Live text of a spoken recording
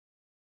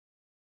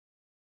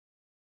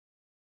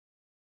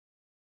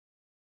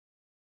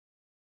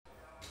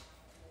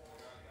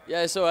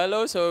Yeah, so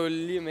hello, so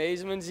Liam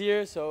Hezemans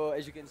here. So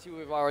as you can see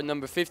with our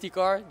number 50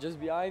 car just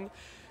behind.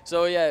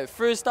 So yeah,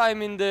 first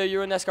time in the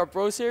Euro NASCAR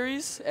Pro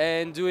Series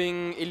and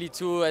doing Elite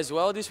 2 as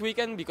well this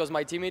weekend because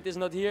my teammate is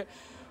not here.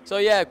 So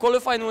yeah,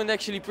 qualifying went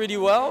actually pretty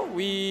well.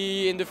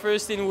 In the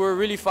first stint we were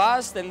really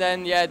fast, and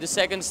then yeah, the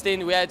second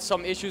stint we had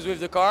some issues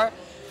with the car.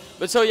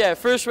 But so yeah,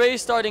 first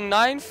race starting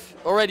 9th,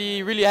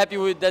 already really happy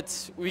with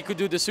that we could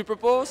do the Super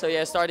Pole. So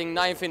yeah, starting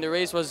 9th in the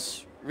race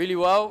was really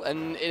well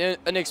and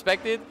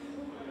unexpected.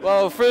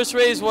 Well, first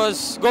race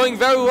was going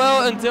very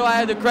well until I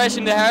had a crash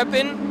in the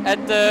hairpin at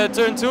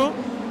turn 2.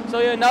 So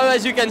yeah, now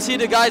as you can see,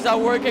 the guys are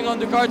working on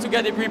the car to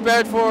get it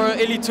prepared for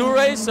Elite 2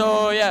 race.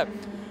 So yeah,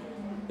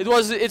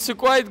 it's a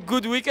quite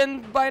good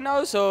weekend by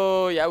now.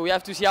 So yeah, we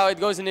have to see how it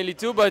goes in Elite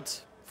 2.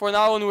 But for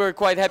now on, we're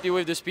quite happy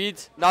with the speed.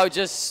 Now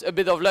just a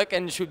bit of luck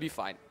and it should be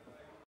fine.